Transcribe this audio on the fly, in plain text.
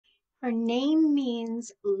Her name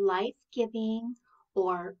means life-giving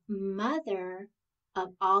or mother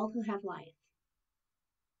of all who have life.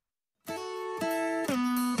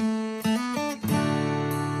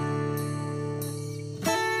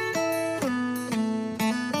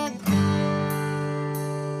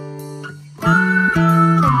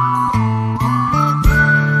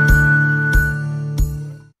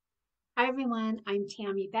 Hi everyone, I'm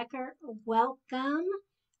Tammy Becker. Welcome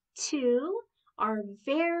to our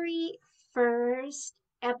very first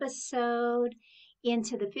episode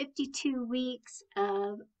into the 52 weeks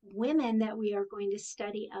of women that we are going to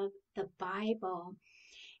study of the Bible.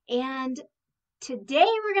 And today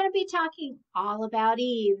we're going to be talking all about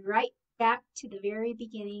Eve, right back to the very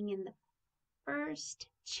beginning in the first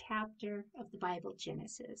chapter of the Bible,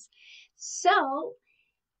 Genesis. So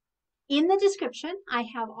in the description, I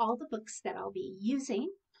have all the books that I'll be using,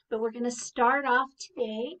 but we're going to start off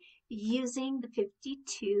today using the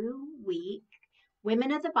 52-week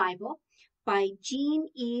Women of the Bible by Jean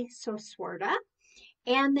E. Soswarda.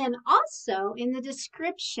 And then also in the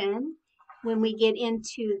description, when we get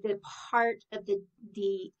into the part of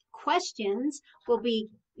the questions, we'll be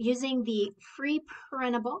using the free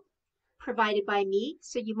printable provided by me.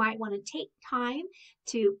 So you might want to take time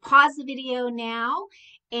to pause the video now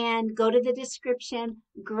and go to the description,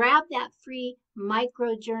 grab that free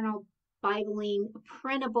micro journal Bibling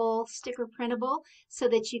printable, sticker printable, so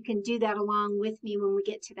that you can do that along with me when we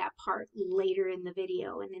get to that part later in the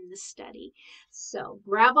video and in the study. So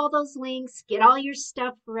grab all those links, get all your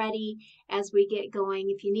stuff ready as we get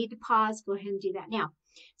going. If you need to pause, go ahead and do that now.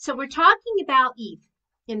 So we're talking about Eve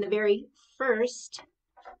in the very first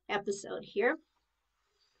episode here.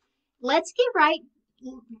 Let's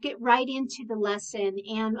get right into the lesson,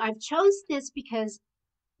 and I've chose this because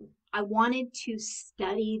I wanted to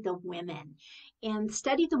study the women and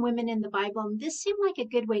study the women in the Bible, and this seemed like a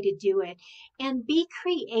good way to do it and be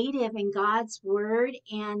creative in God's word.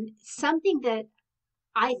 And something that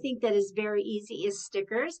I think that is very easy is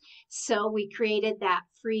stickers. So we created that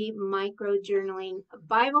free micro journaling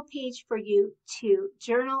Bible page for you to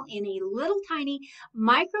journal in a little tiny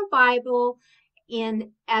micro Bible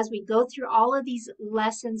as we go through all of these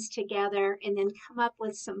lessons together, and then come up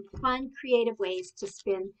with some fun, creative ways to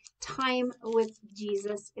spend time with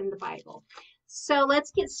Jesus in the Bible. So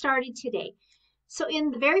let's get started today. So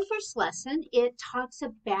in the very first lesson, it talks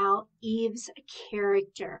about Eve's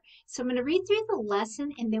character. So I'm going to read through the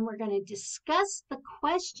lesson, and then we're going to discuss the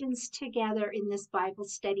questions together in this Bible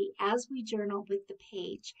study as we journal with the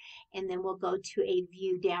page. And then we'll go to a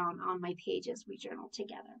view down on my page as we journal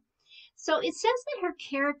together. So it says that her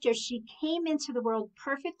character, she came into the world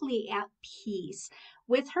perfectly at peace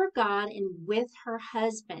with her God and with her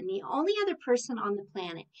husband, the only other person on the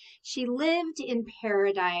planet. She lived in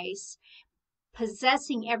paradise,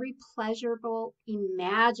 possessing every pleasurable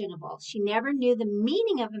imaginable. She never knew the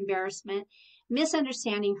meaning of embarrassment,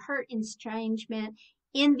 misunderstanding, hurt, estrangement,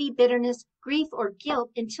 envy, bitterness, grief, or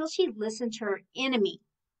guilt until she listened to her enemy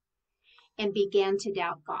and began to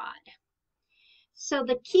doubt God. So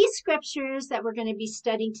the key scriptures that we're going to be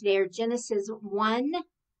studying today are Genesis 1,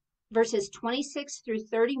 verses 26 through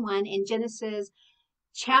 31, and Genesis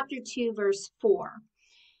chapter 2, verse 4.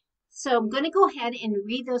 So I'm going to go ahead and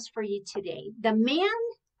read those for you today. The man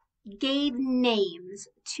gave names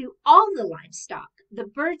to all the livestock, the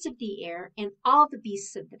birds of the air, and all the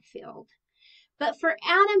beasts of the field. But for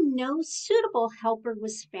Adam no suitable helper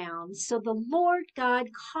was found, so the Lord God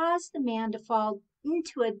caused the man to fall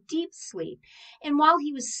into a deep sleep. And while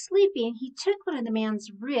he was sleeping, he took one of the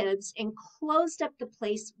man's ribs and closed up the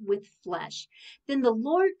place with flesh. Then the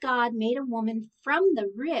Lord God made a woman from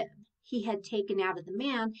the rib he had taken out of the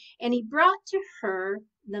man, and he brought to her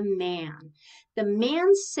the man. The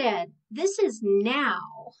man said, "This is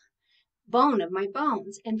now bone of my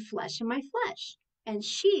bones and flesh of my flesh, and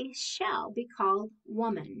she shall be called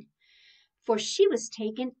woman, for she was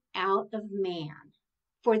taken out of man.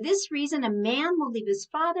 For this reason, a man will leave his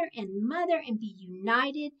father and mother and be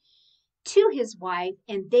united to his wife,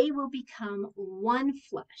 and they will become one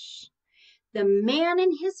flesh. The man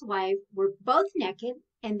and his wife were both naked,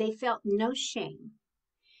 and they felt no shame.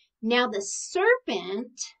 Now the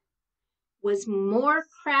serpent was more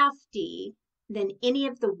crafty than any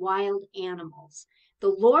of the wild animals the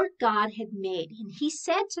Lord God had made. And he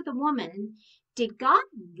said to the woman, 'Did God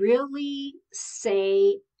really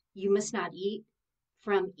say you must not eat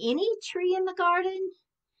from any tree in the garden?'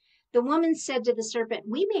 The woman said to the serpent,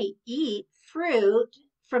 'We may eat fruit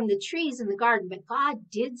from the trees in the garden, but God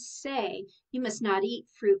did say you must not eat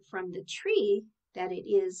fruit from the tree that it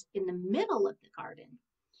is in the middle of the garden.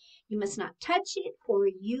 You must not touch it, or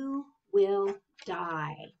you will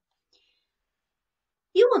die.'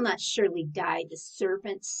 "You will not surely die," the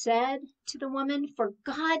serpent said to the woman, "for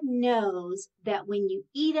God knows that when you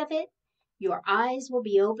eat of it, your eyes will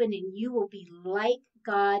be opened and you will be like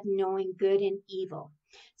God, knowing good and evil."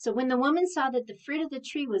 So when the woman saw that the fruit of the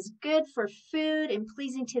tree was good for food and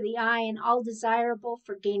pleasing to the eye and all desirable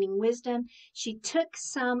for gaining wisdom, she took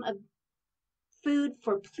some of food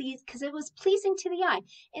for because it was pleasing to the eye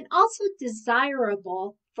and also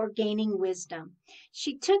desirable for gaining wisdom.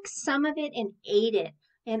 She took some of it and ate it,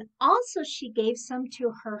 and also she gave some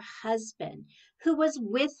to her husband who was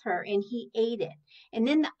with her, and he ate it. And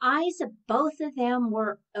then the eyes of both of them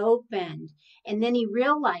were opened, and then he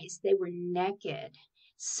realized they were naked.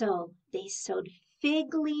 So they sewed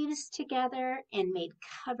fig leaves together and made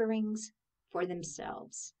coverings for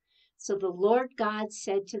themselves. So the Lord God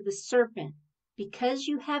said to the serpent, "Because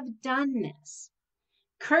you have done this,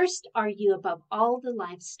 cursed are you above all the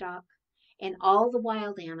livestock and all the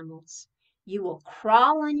wild animals. You will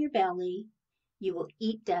crawl on your belly. You will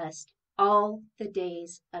eat dust all the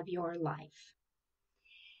days of your life."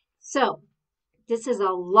 So this is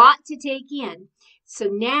a lot to take in. So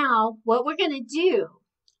now what we're going to do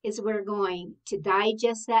is we're going to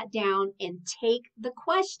digest that down and take the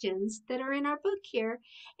questions that are in our book here,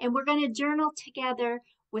 and we're going to journal together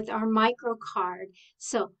with our micro card.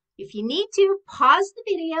 So if you need to, pause the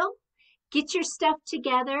video, get your stuff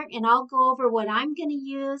together, and I'll go over what I'm going to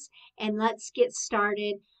use, and let's get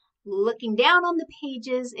started looking down on the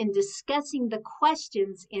pages and discussing the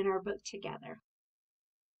questions in our book together.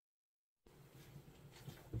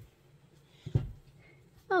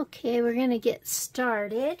 Okay, we're going to get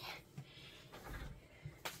started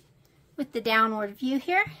with the downward view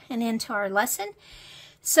here and into our lesson.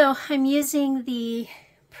 So I'm using the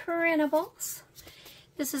printables.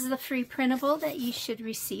 This is the free printable that you should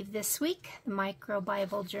receive this week, the Micro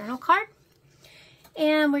Bible Journal Card.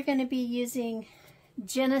 And we're going to be using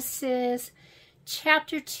Genesis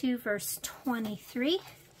chapter 2, verse 23.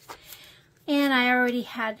 And I already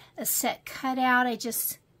had a set cut out. I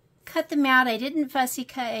just cut them out. I didn't fussy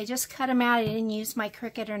cut. I just cut them out. I didn't use my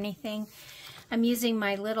Cricut or anything. I'm using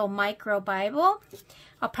my little micro Bible.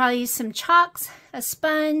 I'll probably use some chalks, a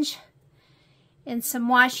sponge, and some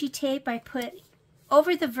washi tape I put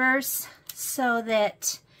over the verse so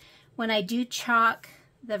that when I do chalk,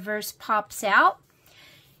 the verse pops out.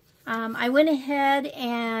 I went ahead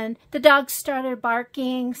and the dog started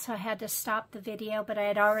barking, so I had to stop the video, but I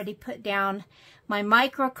had already put down my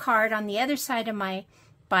micro card on the other side of my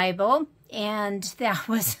Bible, and that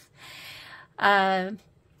was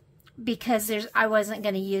because I wasn't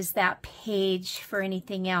going to use that page for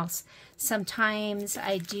anything else. Sometimes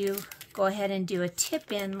I do go ahead and do a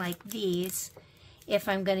tip in like these if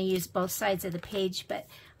I'm going to use both sides of the page, but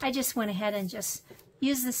I just went ahead and just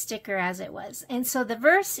used the sticker as it was. And so the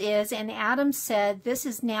verse is, "And Adam said, this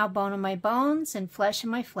is now bone of my bones and flesh of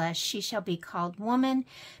my flesh. She shall be called woman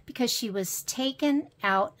because she was taken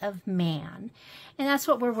out of man." And that's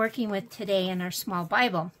what we're working with today in our small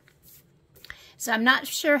Bible. So I'm not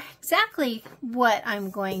sure exactly what I'm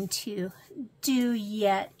going to do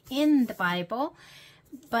yet in the Bible,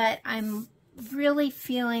 but I'm really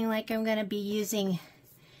feeling like I'm going to be using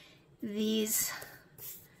these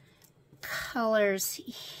colors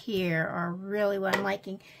here are really what I'm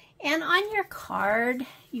liking. And on your card,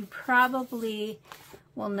 you probably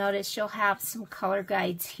will notice you'll have some color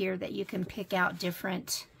guides here that you can pick out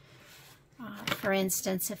different. For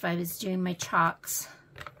instance, if I was doing my chalks,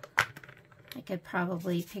 I could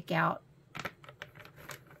probably pick out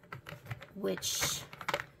which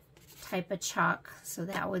type of chalk. So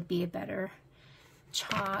that would be a better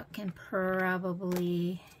chalk, and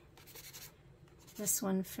probably this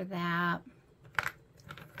one for that.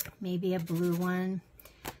 Maybe a blue one.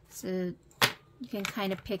 So you can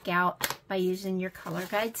kind of pick out by using your color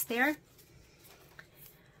guides there.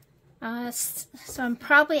 So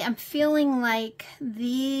I'm feeling like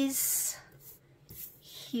these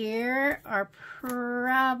here are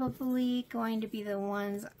probably going to be the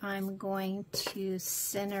ones I'm going to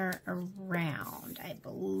center around, I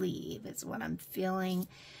believe is what I'm feeling.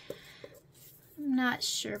 I'm not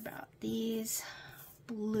sure about these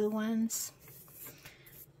blue ones.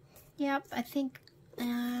 Yep, I think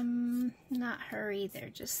not her either,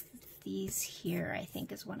 just these here I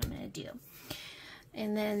think is what I'm going to do.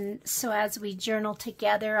 And then, so as we journal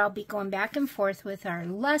together, I'll be going back and forth with our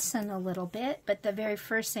lesson a little bit, but the very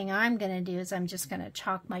first thing I'm going to do is I'm just going to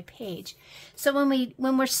chalk my page. So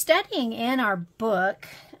when we're studying in our book,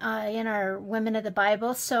 in our Women of the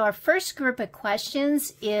Bible, so our first group of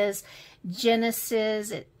questions is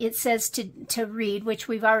Genesis. It says to read, which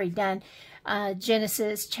we've already done,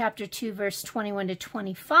 Genesis chapter 2, verse 21 to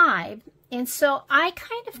 25. And so I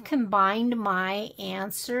kind of combined my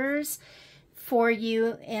answers for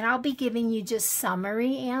you, and I'll be giving you just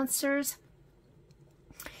summary answers.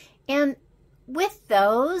 And with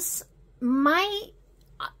those,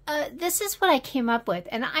 this is what I came up with.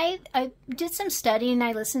 And I did some studying.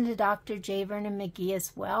 I listened to Dr. J. Vernon McGee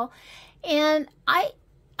as well. And I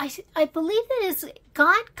believe that as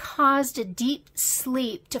God caused a deep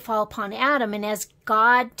sleep to fall upon Adam, and as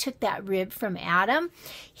God took that rib from Adam,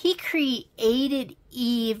 he created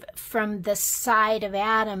Eve from the side of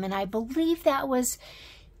Adam. And I believe that was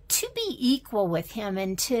to be equal with him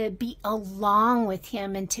and to be along with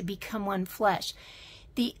him and to become one flesh.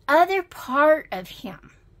 The other part of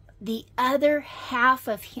him, the other half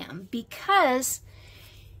of him, because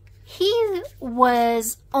he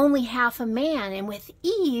was only half a man, and with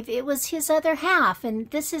Eve, it was his other half, and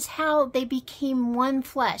this is how they became one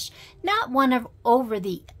flesh. Not one over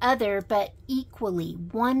the other, but equally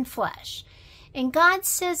one flesh. And God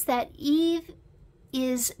says that Eve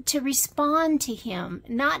is to respond to him.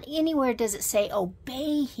 Not anywhere does it say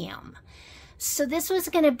obey him. So this was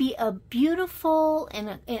going to be a beautiful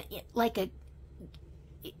and like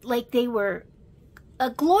they were a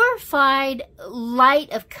glorified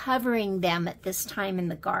light of covering them at this time in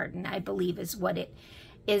the garden, I believe is what it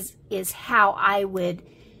is how I would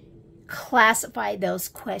classify those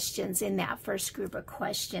questions in that first group of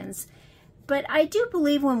questions. But I do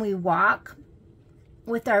believe when we walk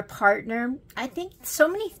with our partner, I think so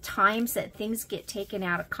many times that things get taken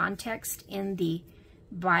out of context in the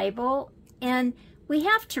Bible, and we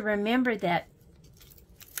have to remember that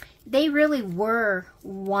they really were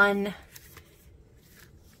one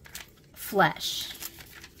flesh.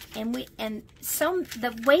 And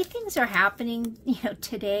the way things are happening,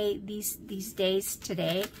 today, these days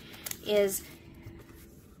today, is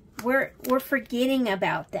we're forgetting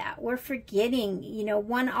about that. We're forgetting,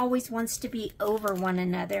 one always wants to be over one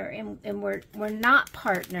another, and we're not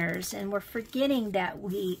partners, and we're forgetting that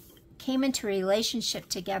we came into a relationship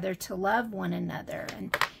together to love one another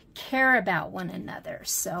and care about one another.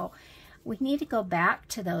 So we need to go back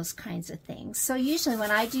to those kinds of things. So usually when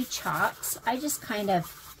I do chalks, I just kind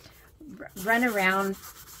of run around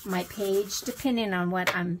my page, depending on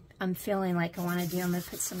what I'm feeling like I want to do. I'm going to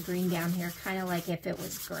put some green down here, kind of like if it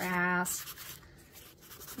was grass.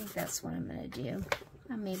 I think that's what I'm going to do.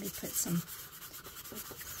 I'll maybe put some,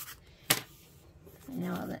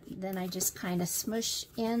 then I just kind of smush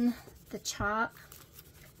in the chalk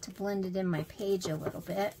to blend it in my page a little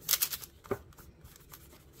bit.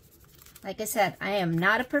 Like I said, I am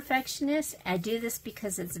not a perfectionist. I do this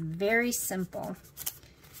because it's very simple.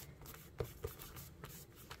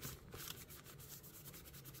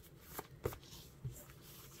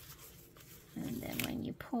 And then when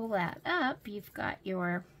you pull that up, you've got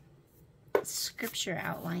your scripture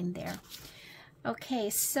outline there.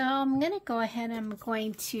 Okay, so I'm going to go ahead and I'm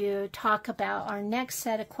going to talk about our next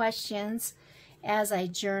set of questions as I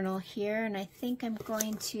journal here. And I think I'm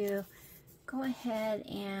going to go ahead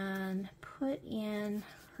and put in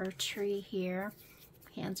her tree here.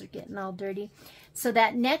 Hands are getting all dirty. So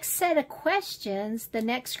that next set of questions, the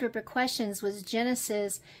next group of questions was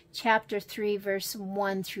Genesis chapter 3, verse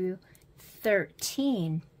 1 through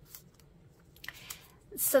 13.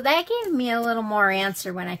 So that gave me a little more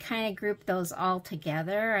answer when I kind of grouped those all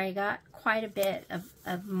together. I got quite a bit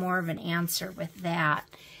of more of an answer with that.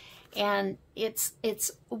 And it's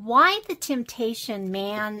why the temptation,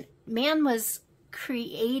 man was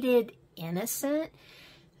created innocent.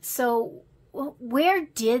 So where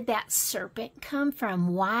did that serpent come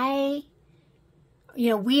from? Why?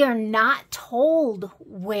 We are not told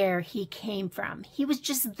where he came from. He was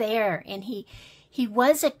just there, and he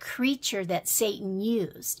was a creature that Satan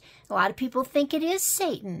used. A lot of people think it is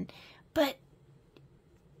Satan, but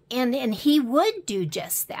and he would do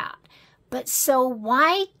just that. But so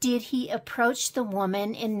why did he approach the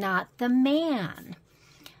woman and not the man?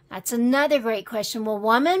 That's another great question. Well,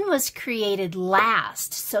 woman was created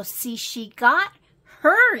last. So see, she got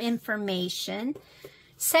her information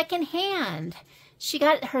secondhand. She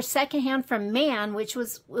got her secondhand from man, which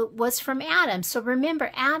was from Adam. So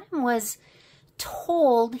remember, Adam was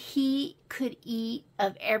told he could eat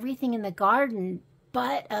of everything in the garden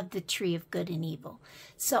but of the tree of good and evil.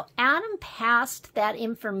 So Adam passed that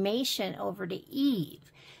information over to Eve.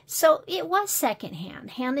 So it was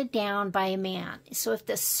secondhand, handed down by a man. So if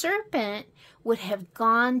the serpent would have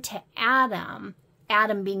gone to Adam,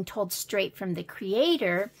 Adam being told straight from the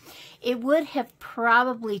Creator, it would have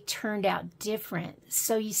probably turned out different.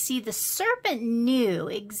 So you see, the serpent knew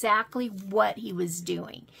exactly what he was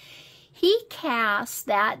doing. He cast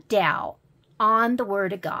that doubt on the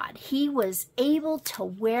Word of God. He was able to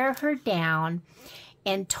wear her down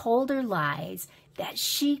and told her lies that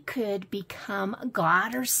she could become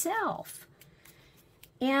God herself.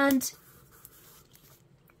 And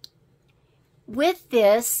with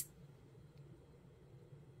this,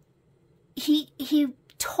 he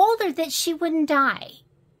told her that she wouldn't die.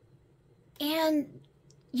 And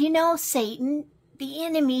you know, Satan, the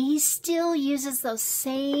enemy, he still uses those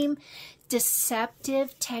same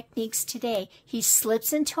deceptive techniques today. He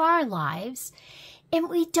slips into our lives, and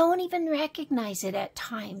we don't even recognize it at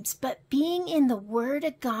times. But being in the Word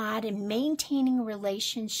of God and maintaining a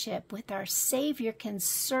relationship with our Savior can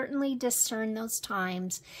certainly discern those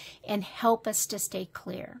times and help us to stay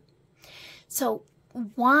clear. So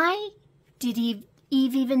why did Eve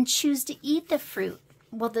even choose to eat the fruit?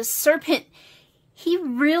 Well, the serpent, he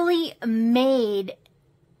really made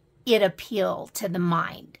it appeal to the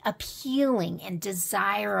mind, appealing and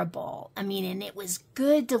desirable. I mean, and it was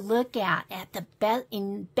good to look at the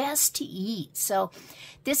best to eat. So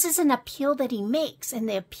this is an appeal that he makes, and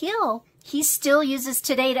the appeal he still uses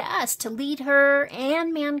today to us to lead her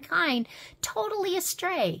and mankind totally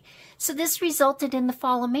astray. So this resulted in the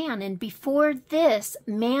fall of man. And before this,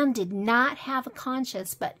 man did not have a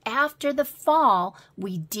conscience, but after the fall,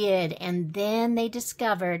 we did. And then they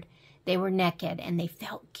discovered they were naked and they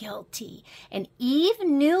felt guilty. And Eve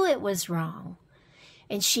knew it was wrong.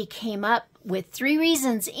 And she came up with 3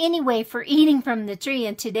 reasons anyway for eating from the tree.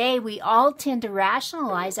 And today we all tend to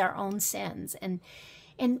rationalize our own sins. And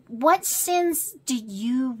what sins do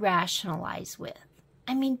you rationalize with?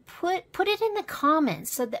 I mean, put it in the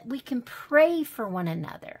comments so that we can pray for one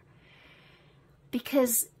another.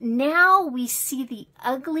 Because now we see the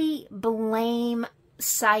ugly blame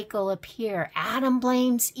cycle appear. Adam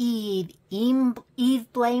blames Eve.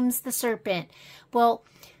 Eve blames the serpent. Well,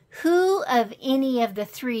 who of any of the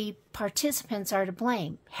 3 participants are to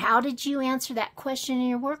blame? How did you answer that question in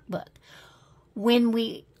your workbook? When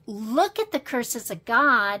we look at the curses of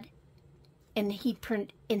God, and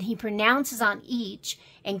he pronounces on each,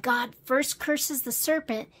 and God first curses the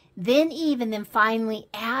serpent, then Eve, and then finally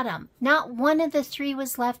Adam. Not one of the 3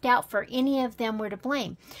 was left out, for any of them were to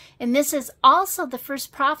blame. And this is also the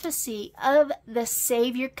first prophecy of the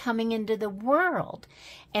Savior coming into the world.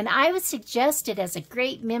 And I would suggest it as a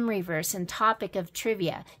great memory verse and topic of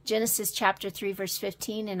trivia. Genesis chapter 3, verse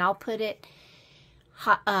 15, and I'll put it,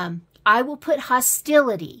 I will put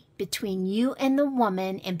hostility between you and the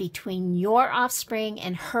woman, and between your offspring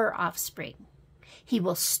and her offspring. He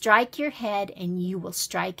will strike your head, and you will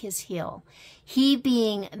strike his heel. He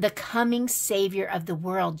being the coming Savior of the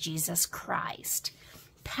world, Jesus Christ.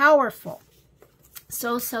 Powerful.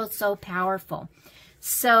 So powerful.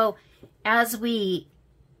 So as we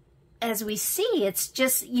see, it's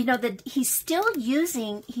just, you know, that he's still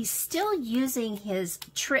using his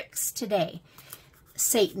tricks today.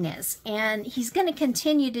 Satan is, and he's going to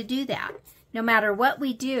continue to do that. No matter what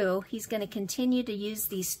we do, he's going to continue to use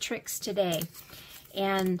these tricks today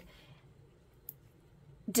and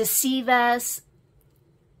deceive us,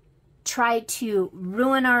 try to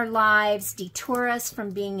ruin our lives, detour us from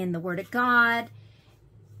being in the Word of God.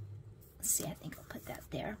 Let's see, I think I'll put that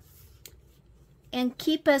there. And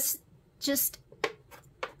keep us just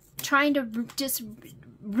trying to just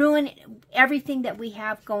ruin everything that we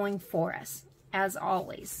have going for us. As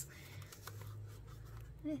always.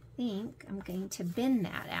 I think I'm going to bend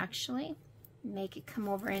that, actually. Make it come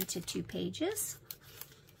over into 2 pages.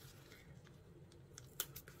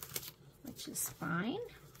 Which is fine.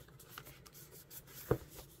 Kind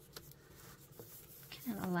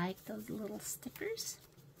of like those little stickers.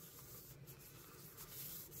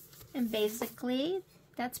 And basically,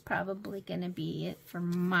 that's probably going to be it for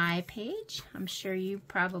my page. I'm sure you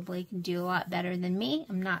probably can do a lot better than me.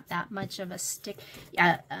 I'm not that much of a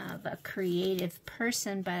creative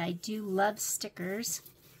person, but I do love stickers.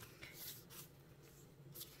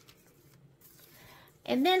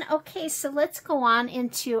 And then, okay, so let's go on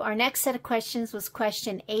into our next set of questions. Was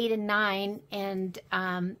question 8 and 9, and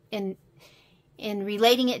in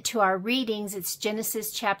relating it to our readings, it's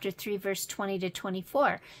Genesis chapter 3, verse 20 to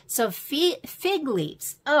 24. So fig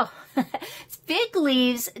leaves. Oh, fig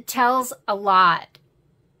leaves tells a lot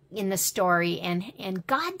in the story, and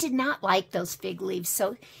God did not like those fig leaves.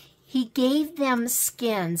 So he gave them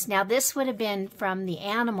skins. Now this would have been from the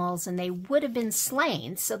animals, and they would have been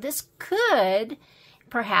slain. So this could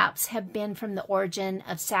perhaps have been from the origin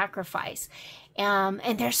of sacrifice.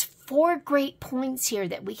 And there's 4 great points here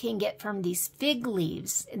that we can get from these fig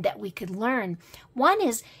leaves that we could learn. One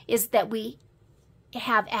is that we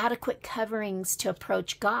have adequate coverings to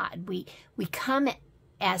approach God. We come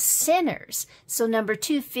as sinners. So number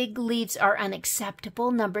 2, fig leaves are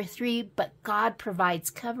unacceptable. Number 3, but God provides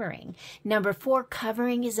covering. Number 4,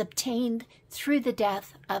 covering is obtained through the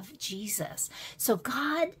death of Jesus. So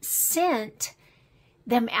God sent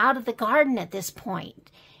them out of the garden at this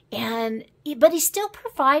point. But he still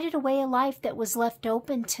provided a way of life that was left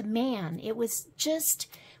open to man. It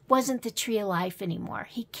wasn't the tree of life anymore.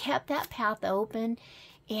 He kept that path open,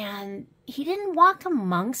 and he didn't walk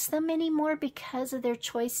amongst them anymore because of their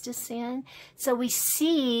choice to sin. So we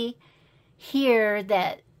see here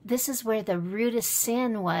that this is where the root of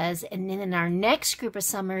sin was. And then in our next group of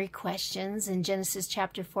summary questions in Genesis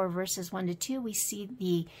chapter 4, verses 1 to 2, we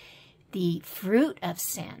see the fruit of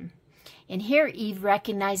sin. And here Eve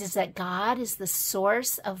recognizes that God is the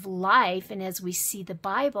source of life. And as we see, the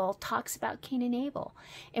Bible talks about Cain and Abel.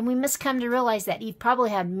 And we must come to realize that Eve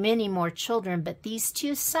probably had many more children, but these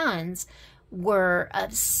 2 sons were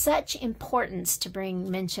of such importance to bring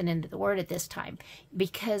mention into the word at this time,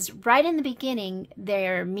 because right in the beginning,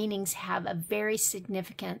 their meanings have a very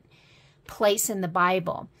significant place in the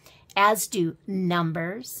Bible, as do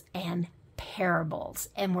numbers and parables.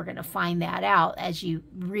 And we're going to find that out as you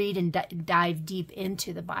read and dive deep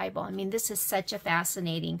into the Bible. I mean, this is such a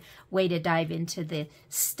fascinating way to dive into the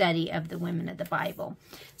study of the women of the Bible.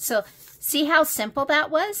 So see how simple that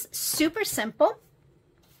was? Super simple.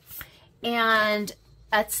 And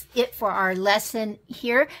that's it for our lesson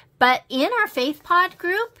here. But in our Faith Pod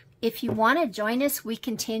group, if you want to join us, we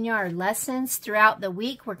continue our lessons throughout the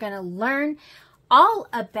week. We're going to learn all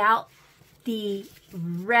about the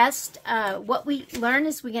rest. What we learn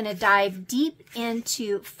is we're going to dive deep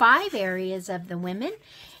into 5 areas of the women,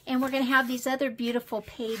 and we're going to have these other beautiful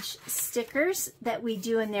page stickers that we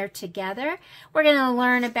do in there together. We're going to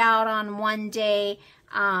learn about on one day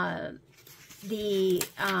her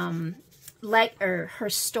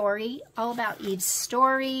story, all about Eve's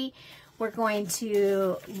story. We're going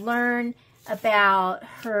to learn about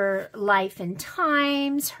her life and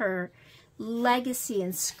times, her legacy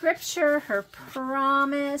in Scripture, her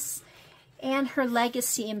promise, and her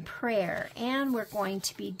legacy in prayer. And we're going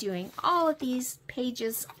to be doing all of these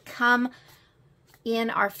pages come in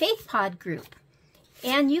our Faith Pod group.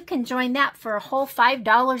 And you can join that for a whole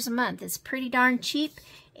 $5 a month. It's pretty darn cheap.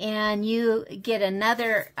 And you get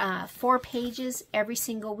another 4 pages every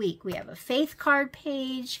single week. We have a faith card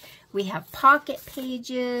page. We have pocket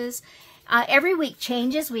pages. Every week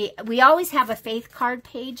changes. We always have a faith card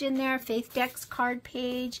page in there, faith decks card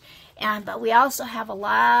page, but we also have a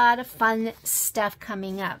lot of fun stuff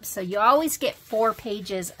coming up. So you always get 4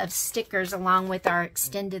 pages of stickers along with our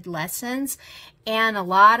extended lessons and a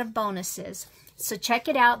lot of bonuses. So check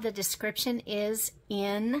it out. The description is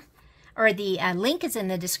in, or the link is in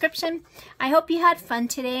the description. I hope you had fun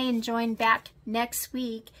today and join back next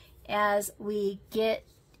week as we get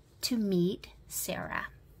to meet Sarah.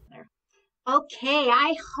 Okay,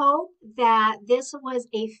 I hope that this was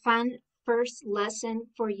a fun first lesson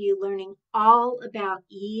for you, learning all about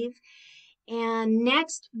Eve. And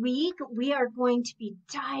next week, we are going to be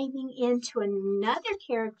diving into another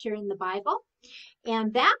character in the Bible.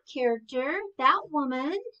 And that character, that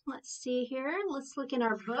woman, let's see here, let's look in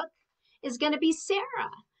our book, is going to be Sarah.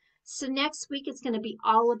 So next week, it's going to be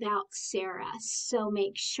all about Sarah. So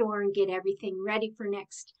make sure and get everything ready for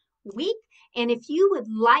next week. And if you would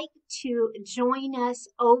like to join us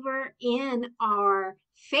over in our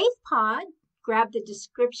Faith Pod, grab the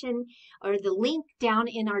description or the link down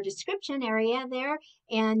in our description area there,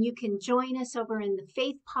 and you can join us over in the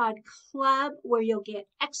Faith Pod Club, where you'll get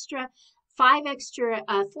 4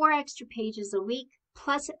 extra pages a week,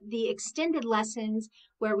 plus the extended lessons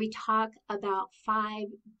where we talk about 5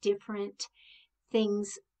 different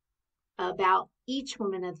things about each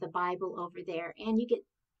woman of the Bible over there. And you get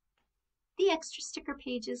the extra sticker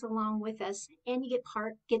pages along with us, and you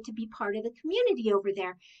get to be part of the community over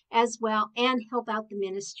there as well, and help out the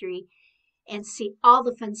ministry and see all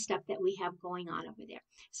the fun stuff that we have going on over there.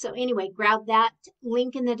 So anyway, grab that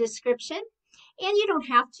link in the description, and you don't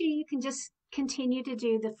have to. You can just continue to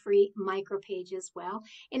do the free micro page as well.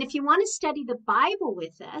 And if you want to study the Bible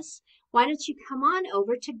with us, why don't you come on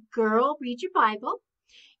over to Girl Read Your Bible,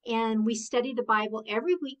 and we study the Bible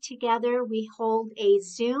every week together. We hold a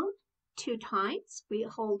Zoom 2 times. We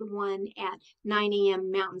hold one at 9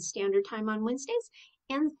 a.m. Mountain Standard Time on Wednesdays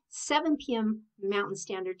and 7 p.m. Mountain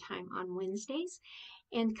Standard Time on Wednesdays.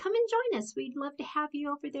 And come and join us. We'd love to have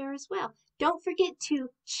you over there as well. Don't forget to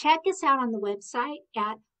check us out on the website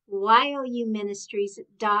at Y.O.U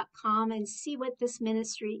Ministries.com and see what this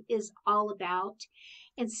ministry is all about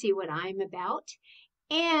and see what I'm about.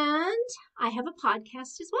 And I have a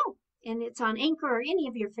podcast as well. and it's on Anchor or any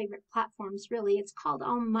of your favorite platforms, really. It's called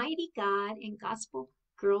Almighty God and Gospel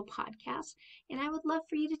Girl Podcast, and I would love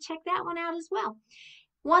for you to check that one out as well.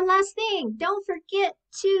 One last thing, don't forget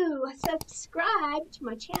to subscribe to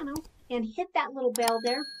my channel and hit that little bell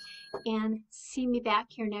there, and see me back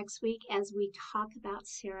here next week as we talk about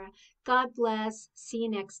Sarah. God bless. See you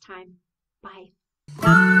next time.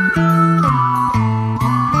 Bye.